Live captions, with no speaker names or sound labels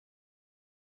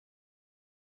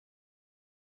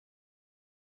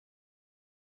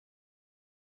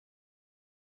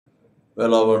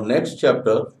Well, our next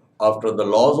chapter after the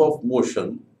laws of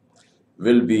motion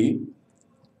will be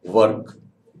work,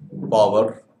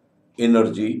 power,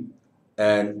 energy,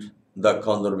 and the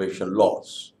conservation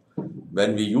laws.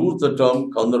 When we use the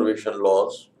term conservation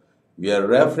laws, we are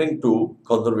referring to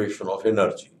conservation of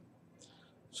energy.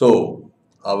 So,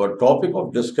 our topic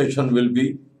of discussion will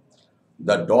be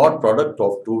the dot product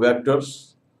of two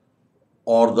vectors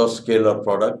or the scalar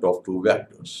product of two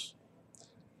vectors.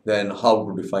 Then how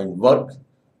to define work,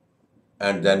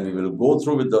 and then we will go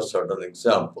through with the certain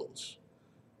examples.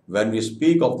 When we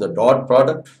speak of the dot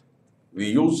product,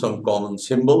 we use some common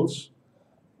symbols,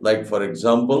 like for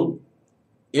example,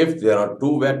 if there are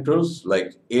two vectors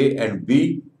like A and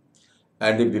B,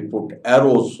 and if we put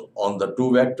arrows on the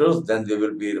two vectors, then they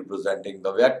will be representing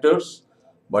the vectors.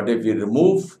 But if we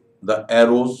remove the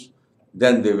arrows,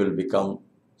 then they will become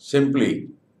simply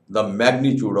the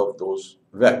magnitude of those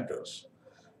vectors.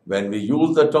 When we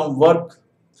use the term work,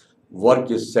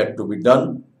 work is said to be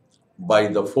done by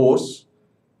the force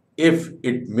if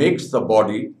it makes the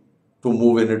body to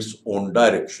move in its own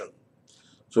direction.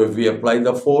 So if we apply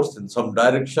the force in some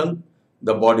direction,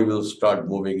 the body will start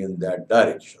moving in that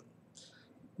direction.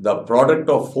 The product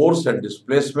of force and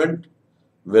displacement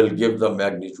will give the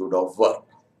magnitude of work.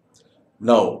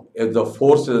 Now, if the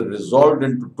force is resolved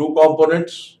into two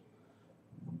components,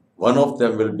 one of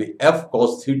them will be F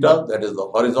cos theta, that is the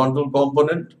horizontal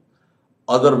component.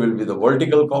 Other will be the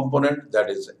vertical component, that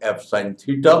is F sin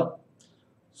theta.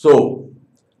 So,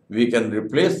 we can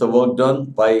replace the work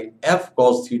done by F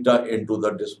cos theta into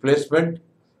the displacement,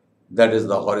 that is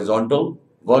the horizontal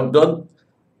work done.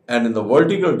 And in the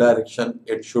vertical direction,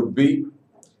 it should be,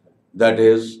 that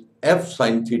is F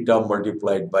sin theta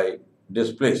multiplied by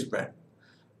displacement.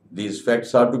 These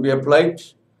facts are to be applied,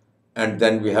 and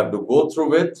then we have to go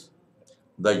through with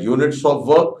the units of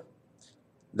work.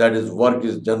 That is, work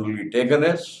is generally taken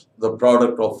as the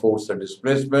product of force and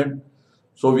displacement.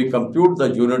 So we compute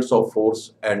the units of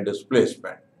force and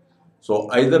displacement. So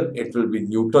either it will be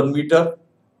Newton meter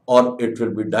or it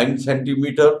will be dyne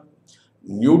centimeter.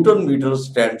 Newton meter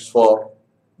stands for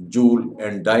joule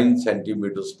and dyne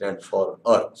centimeter stands for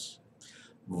ergs.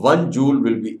 1 joule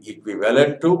will be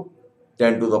equivalent to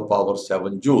 10 to the power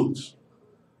 7 joules.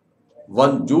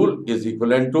 1 joule is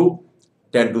equivalent to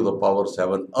 10 to the power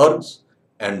 7 ergs,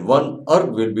 and 1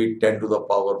 erg will be 10 to the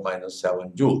power minus 7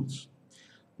 joules.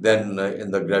 Then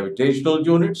in the gravitational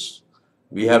units,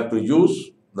 we have to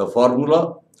use the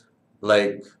formula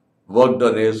like work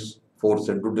done is force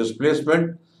into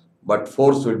displacement, but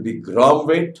force will be gram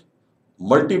weight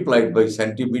multiplied by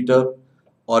centimeter,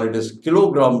 or it is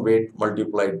kilogram weight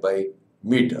multiplied by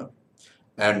meter.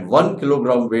 And 1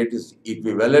 kilogram weight is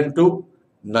equivalent to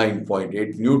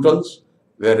 9.8 newtons,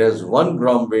 whereas 1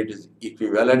 gram weight is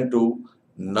equivalent to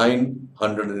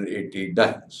 980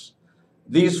 dynes.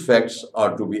 These facts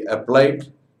are to be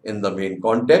applied in the main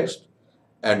context,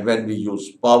 and when we use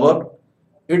power,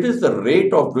 it is the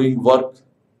rate of doing work,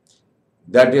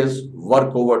 that is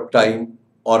work over time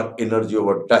or energy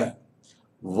over time.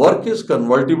 Work is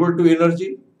convertible to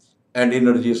energy and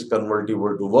energy is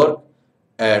convertible to work,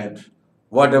 and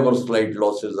whatever slight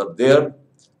losses are there,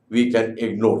 we can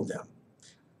ignore them.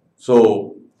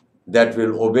 So that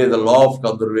will obey the law of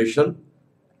conservation.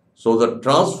 So the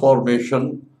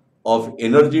transformation of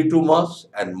energy to mass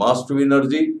and mass to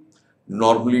energy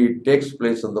normally takes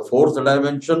place in the fourth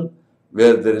dimension,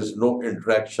 where there is no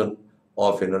interaction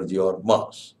of energy or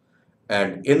mass.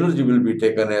 And energy will be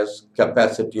taken as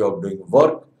capacity of doing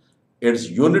work. Its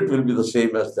unit will be the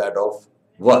same as that of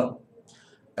work.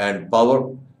 And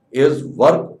power is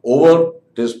work over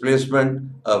displacement,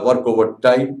 work over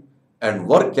time, and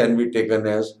work can be taken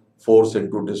as force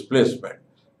into displacement,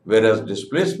 whereas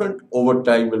displacement over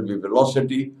time will be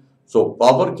velocity. So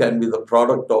power can be the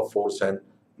product of force and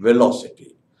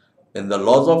velocity. In the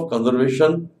laws of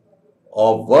conservation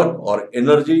of work or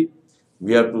energy,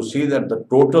 we have to see that the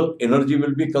total energy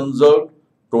will be conserved,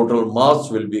 total mass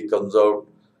will be conserved.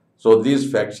 So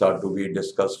these facts are to be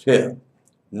discussed here.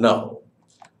 Now,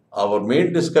 our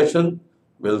main discussion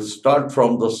will start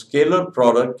from the scalar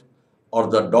product or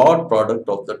the dot product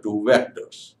of the two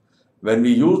vectors. When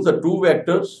we use the two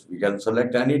vectors, we can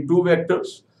select any two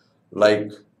vectors,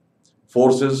 like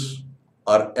forces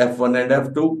are F1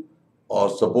 and F2, or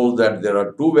suppose that there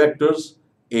are two vectors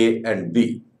A and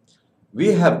B. We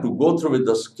have to go through with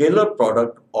the scalar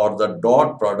product or the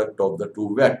dot product of the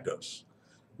two vectors.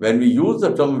 When we use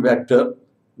the term vector,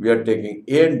 we are taking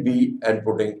A and B and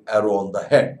putting arrow on the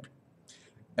head.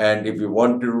 And if we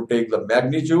wanted to take the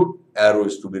magnitude, arrow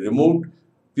is to be removed.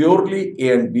 Purely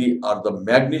A and B are the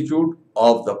magnitude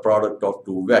of the product of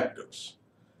two vectors.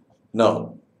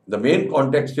 Now, The main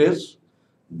context is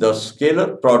the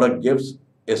scalar product gives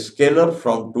a scalar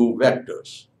from two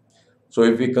vectors. So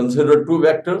if we consider two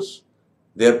vectors,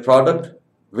 their product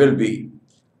will be,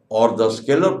 or the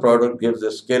scalar product gives a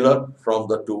scalar from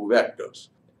the two vectors.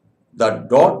 The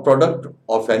dot product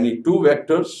of any two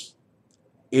vectors,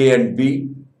 A and B,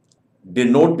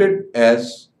 denoted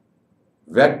as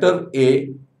vector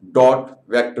A dot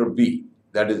vector B,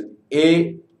 that is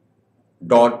A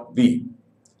dot B,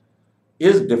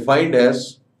 is defined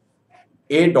as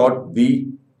A dot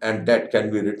B, and that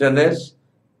can be written as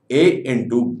A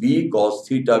into B cos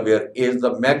theta, where A is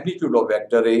the magnitude of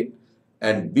vector A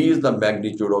and B is the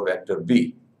magnitude of vector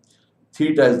B.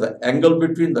 Theta is the angle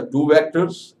between the two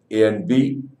vectors A and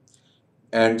B,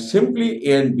 and simply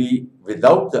A and B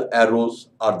without the arrows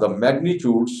are the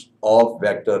magnitudes of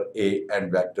vector A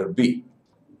and vector B.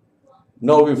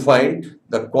 Now we find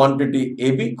the quantity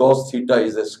AB cos theta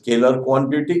is a scalar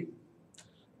quantity.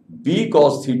 B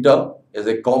cos theta is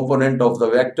a component of the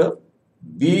vector.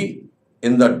 B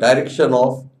in the direction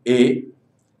of A,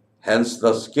 hence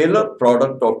the scalar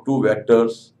product of two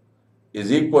vectors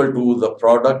is equal to the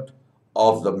product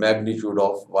of the magnitude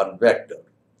of one vector.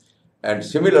 And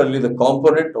similarly, the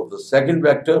component of the second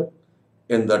vector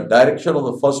in the direction of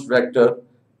the first vector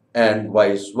and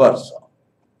vice versa.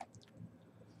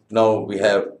 Now we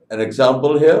have an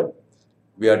example here.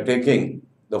 We are taking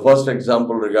the first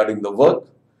example regarding the work.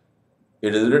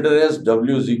 It is written as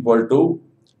W is equal to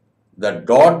the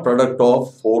dot product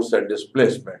of force and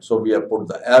displacement. So we have put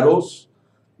the arrows,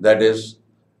 that is,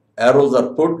 arrows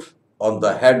are put on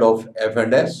the head of F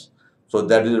and S. So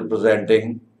that is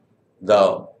representing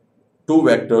the two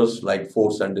vectors like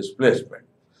force and displacement.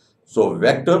 So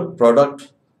vector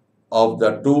product of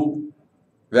the two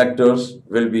vectors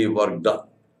will be work done.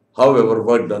 However,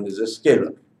 work done is a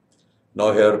scalar.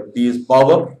 Now here P is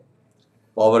power.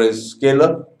 Power is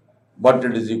scalar, but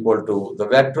it is equal to the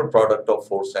vector product of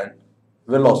force and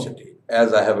velocity.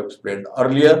 As I have explained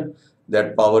earlier,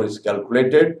 that power is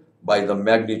calculated by the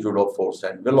magnitude of force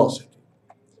and velocity.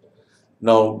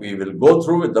 Now we will go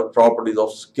through with the properties of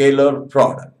scalar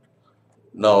product.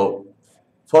 Now,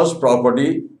 first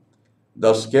property,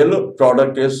 the scalar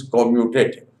product is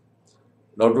commutative.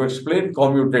 Now to explain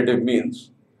commutative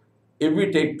means, if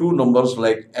we take two numbers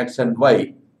like x and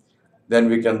y, then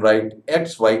we can write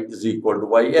xy is equal to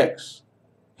yx.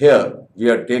 Here we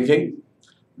are taking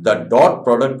the dot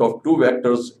product of two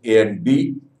vectors A and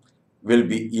B will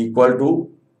be equal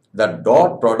to the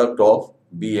dot product of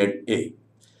B and A.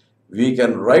 We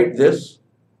can write this,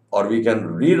 or we can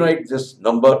rewrite this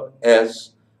number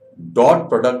as dot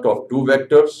product of two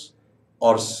vectors,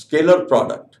 or scalar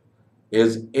product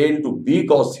is A into B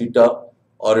cos theta,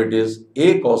 or it is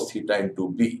A cos theta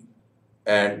into B.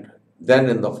 And then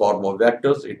in the form of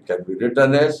vectors, it can be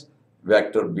written as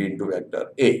vector B into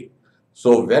vector A.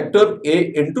 So vector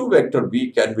A into vector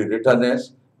B can be written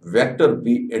as vector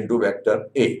B into vector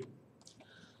A.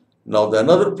 Now the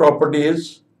another property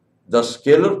is the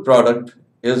scalar product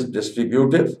is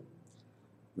distributive.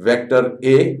 Vector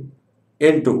A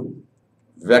into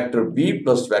vector B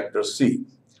plus vector C.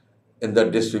 In the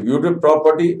distributive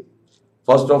property,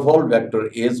 first of all, vector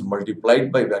A is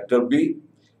multiplied by vector B,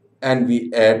 and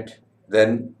we add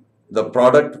then the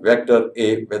product vector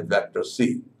A with vector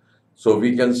C. So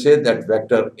we can say that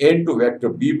vector A into vector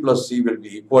B plus C will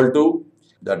be equal to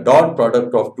the dot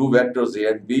product of two vectors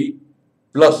A and B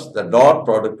plus the dot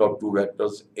product of two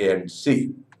vectors A and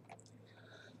C.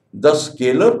 The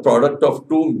scalar product of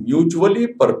two mutually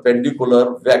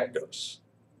perpendicular vectors.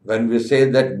 When we say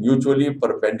that mutually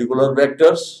perpendicular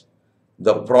vectors,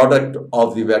 the product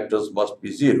of the vectors must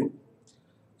be 0.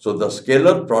 So the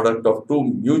scalar product of two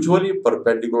mutually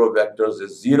perpendicular vectors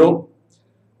is 0.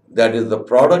 That is, the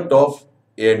product of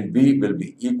A and B will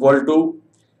be equal to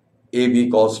AB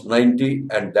cos 90,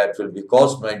 and that will be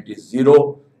cos 90 is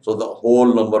 0. So the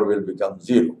whole number will become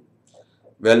 0.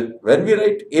 Well, when we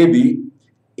write AB,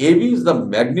 AB is the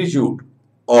magnitude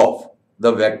of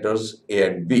the vectors A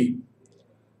and B.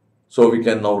 So we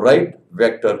can now write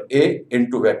vector A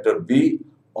into vector B,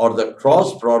 or the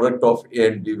cross product of A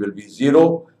and B will be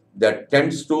 0. That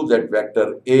tends to that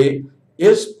vector A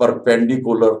is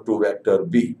perpendicular to vector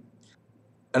B.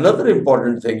 Another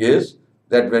important thing is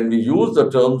that when we use the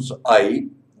terms I,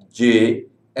 J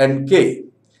and K,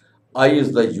 I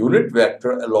is the unit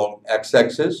vector along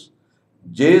x-axis,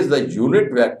 J is the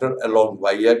unit vector along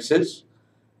y-axis,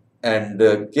 and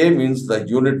K means the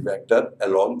unit vector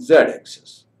along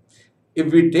z-axis.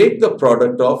 If we take the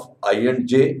product of I and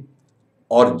J,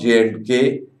 or J and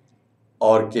K,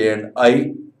 or K and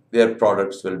I, their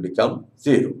products will become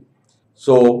 0.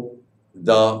 So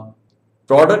the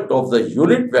product of the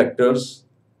unit vectors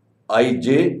ij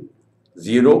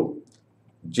 0,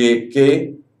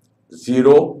 jk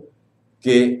 0,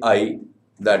 ki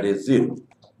that is 0.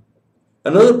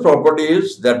 Another property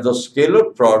is that the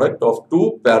scalar product of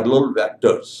two parallel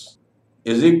vectors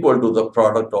is equal to the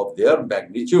product of their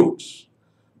magnitudes.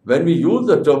 When we use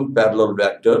the term parallel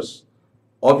vectors,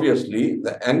 obviously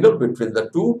the angle between the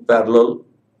two parallel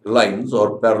lines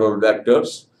or parallel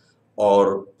vectors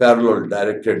or parallel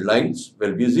directed lines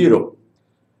will be 0.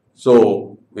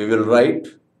 So we will write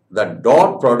the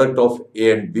dot product of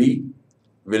A and B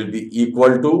will be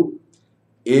equal to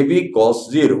AB cos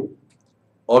 0.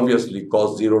 Obviously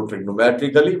cos 0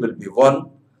 trigonometrically will be 1.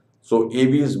 So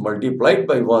AB is multiplied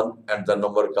by 1 and the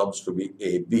number comes to be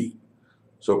AB.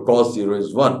 So cos 0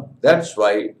 is 1. That's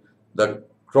why the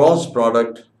cross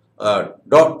product,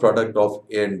 dot product of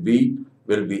A and B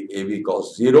will be AB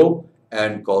cos 0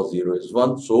 and cos 0 is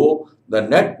 1. So the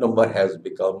net number has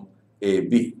become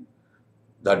AB.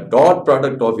 The dot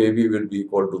product of AB will be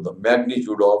equal to the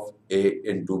magnitude of A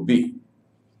into B.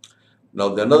 Now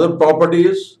the another property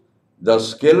is the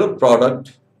scalar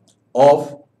product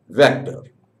of vector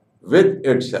with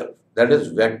itself. That is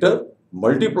vector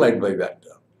multiplied by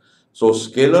vector. So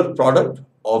scalar product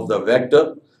of the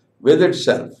vector with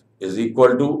itself is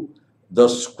equal to the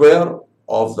square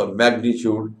of the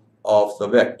magnitude of the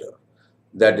vector.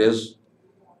 That is,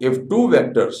 if two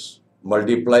vectors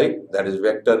multiply, that is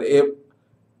vector A,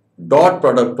 dot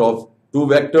product of two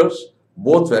vectors,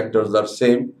 both vectors are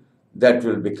same, that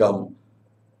will become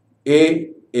A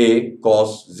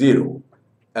cos 0.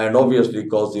 And obviously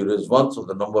cos 0 is 1, so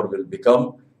the number will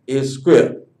become A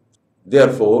square.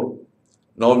 Therefore,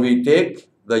 now we take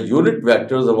the unit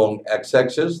vectors along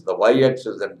x-axis, the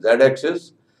y-axis and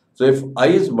z-axis. So if I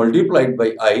is multiplied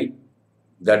by I,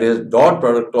 that is dot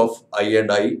product of I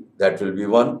and I, that will be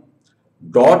 1.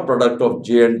 Dot product of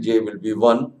j and j will be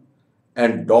 1.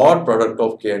 And dot product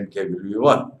of k and k will be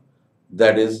 1.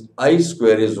 That is I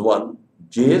square is 1,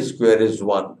 j square is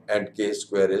 1 and k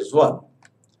square is 1.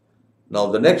 Now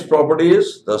the next property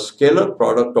is the scalar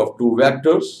product of two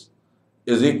vectors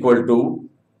is equal to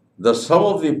the sum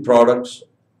of the products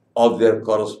of their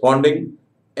corresponding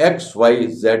x, y,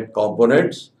 z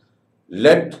components.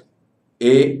 Let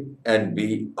A and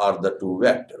B are the two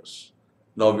vectors.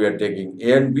 Now we are taking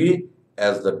A and B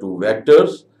as the two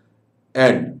vectors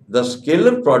and the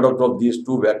scalar product of these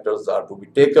two vectors are to be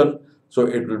taken. So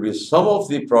it will be sum of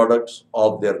the products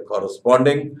of their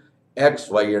corresponding x,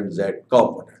 y and z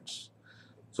components.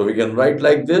 So we can write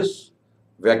like this.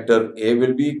 Vector A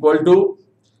will be equal to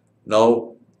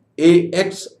now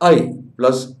AXI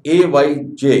plus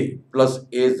AYJ plus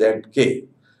AZK.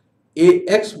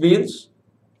 AX means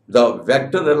the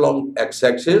vector along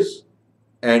x-axis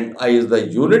and I is the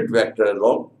unit vector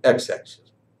along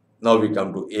x-axis. Now we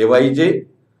come to AYJ.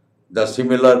 The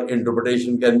similar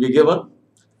interpretation can be given.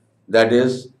 That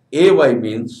is AY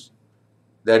means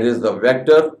that is the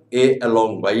vector A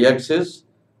along y-axis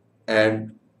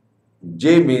and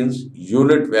J means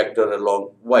unit vector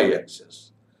along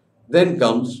y-axis. Then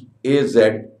comes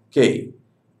AZK.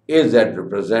 AZ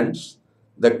represents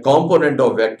the component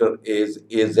of vector is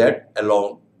AZ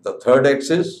along the third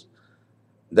axis,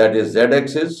 that is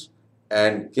z-axis,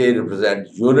 and K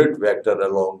represents unit vector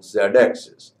along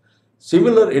z-axis.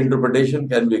 Similar interpretation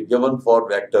can be given for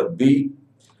vector B,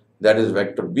 that is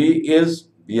vector B is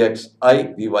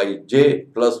Bxi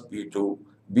Byj plus B2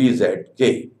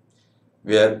 Bzk,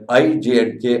 where I, J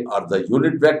and K are the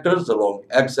unit vectors along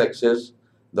x-axis,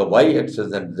 the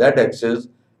y-axis and z-axis,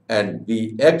 and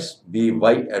Bx,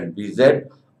 By and Bz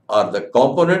are the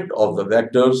component of the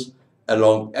vectors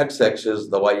along x-axis,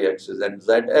 the y-axis and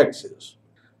z-axis.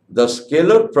 The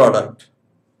scalar product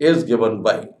is given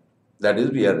by, that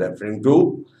is we are referring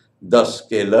to the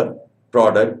scalar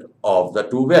product of the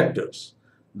two vectors.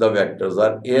 The vectors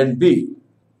are A and B.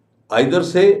 Either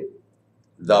say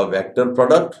the vector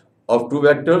product of two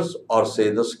vectors or say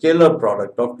the scalar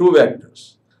product of two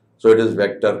vectors. So it is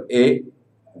vector A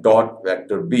dot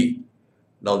vector B.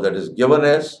 Now that is given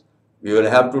as we will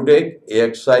have to take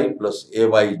AXI plus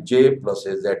AYJ plus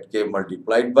AZK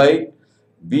multiplied by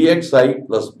BXI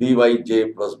plus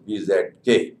BYJ plus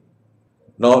BZK.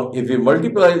 Now if we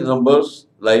multiply the numbers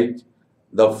like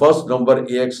the first number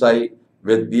AXI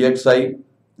with BXI,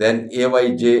 then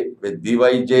AYJ with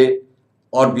BYJ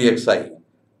or BXI,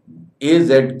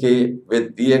 AZK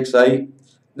with BXI,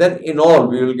 then in all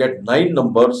we will get 9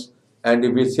 numbers, and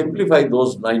if we simplify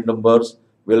those 9 numbers,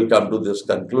 we will come to this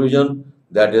conclusion,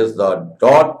 that is the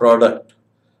dot product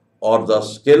or the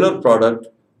scalar product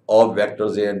of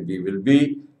vectors A and B will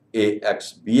be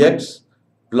AX BX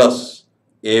plus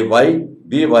AY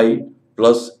BY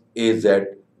plus AZ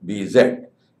BZ.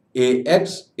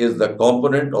 AX is the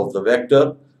component of the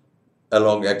vector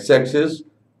along x-axis.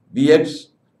 Bx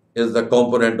is the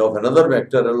component of another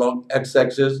vector along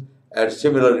x-axis, and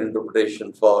similar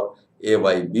interpretation for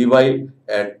AY BY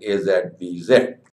and AZ BZ.